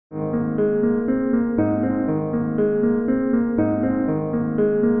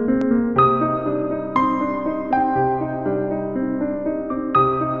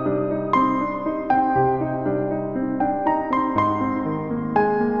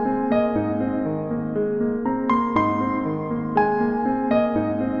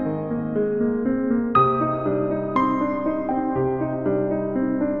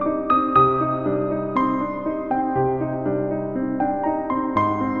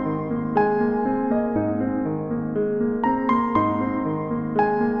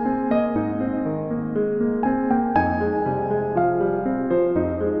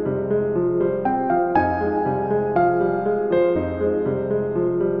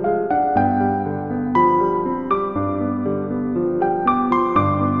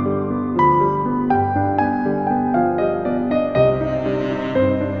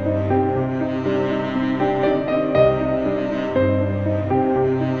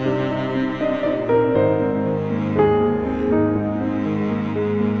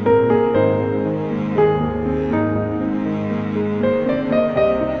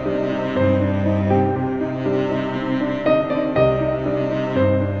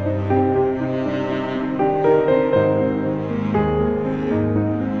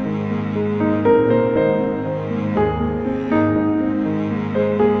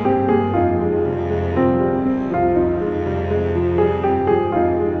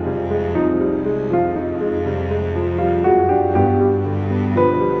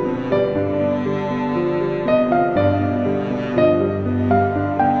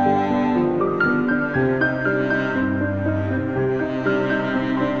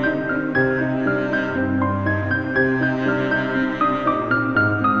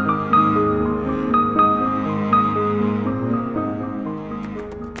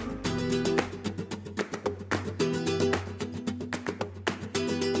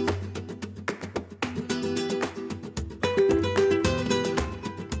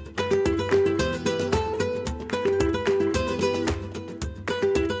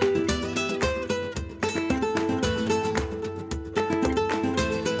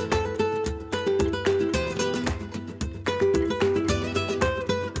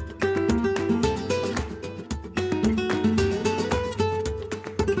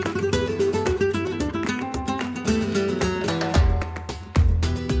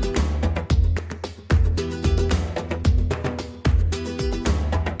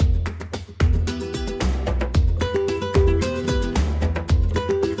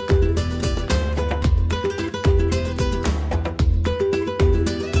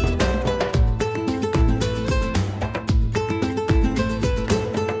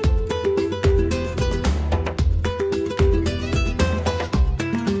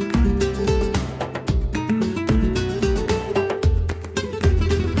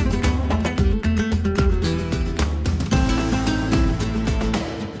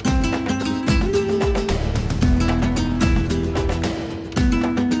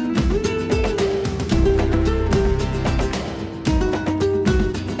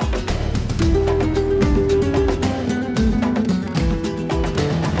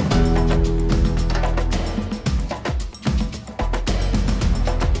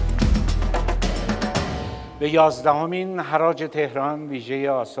11مین حراج تهران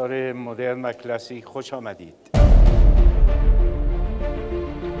ویژه آثار مدرن و کلاسیک خوش آمدید.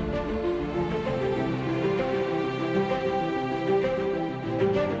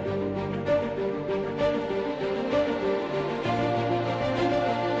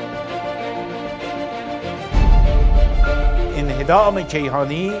 انهدام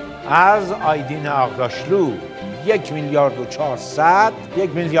کیهانی از آیدین آغداشلو 1 میلیارد و 400 1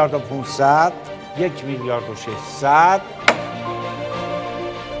 میلیارد و 500 1 میلیارد و 600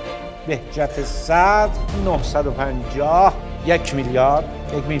 بهجت صدر 950 1 میلیارد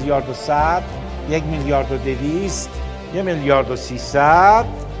 1 میلیارد و 100 1 میلیارد و 200 1 میلیارد و 300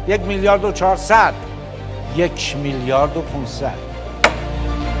 1 میلیارد و 400 1 میلیارد و 500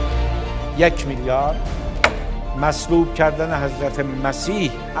 1 میلیارد مصلوب کردن حضرت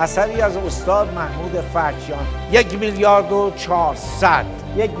مسیح اثری از استاد محمود فرجیان 1 میلیارد و 400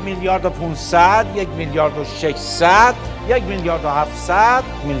 1 میلیارد و 500 1 میلیارد و 600 1 میلیارد و 700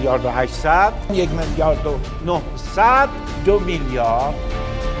 1 میلیارد و 800 1 میلیارد و 900 2 میلیارد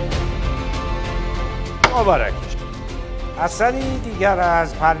مبارک. اثری دیگر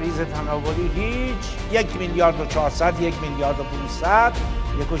از پرویز تناولی هیچ 1 میلیارد و 400 1 میلیارد و 500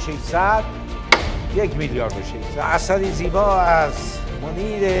 1 و 600 1 میلیارد و 600 اثری زیبا از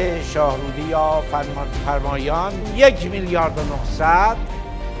منیر شاهرودی یا فرمایان 1 میلیارد و 900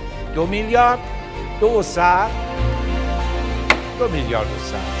 2 میلیارد 200 2 میلیارد و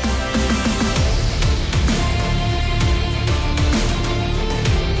 100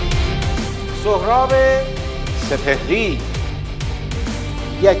 سهراب سپهری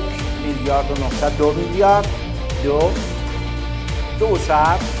 1 میلیارد و 900 2 میلیارد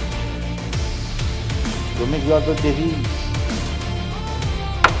 200 2 میلیارد و 200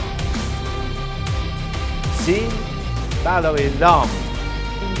 سین به علاوه لام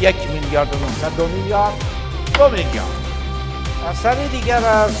 1 میلیارد و 900 2 میلیارد 2 میلیارد. اثر دیگر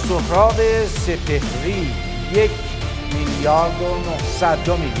از سهراب سپهری 1 میلیارد و 900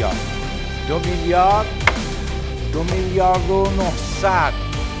 2 میلیارد 2 میلیارد 2 میلیارد و 900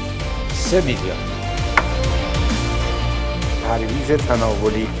 3 میلیارد. پرویز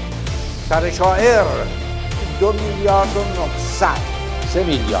تناولی سر شاعر 2 میلیارد و 900 3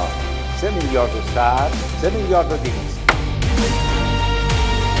 میلیارد 3 میلیارد و 100 3 میلیارد و 200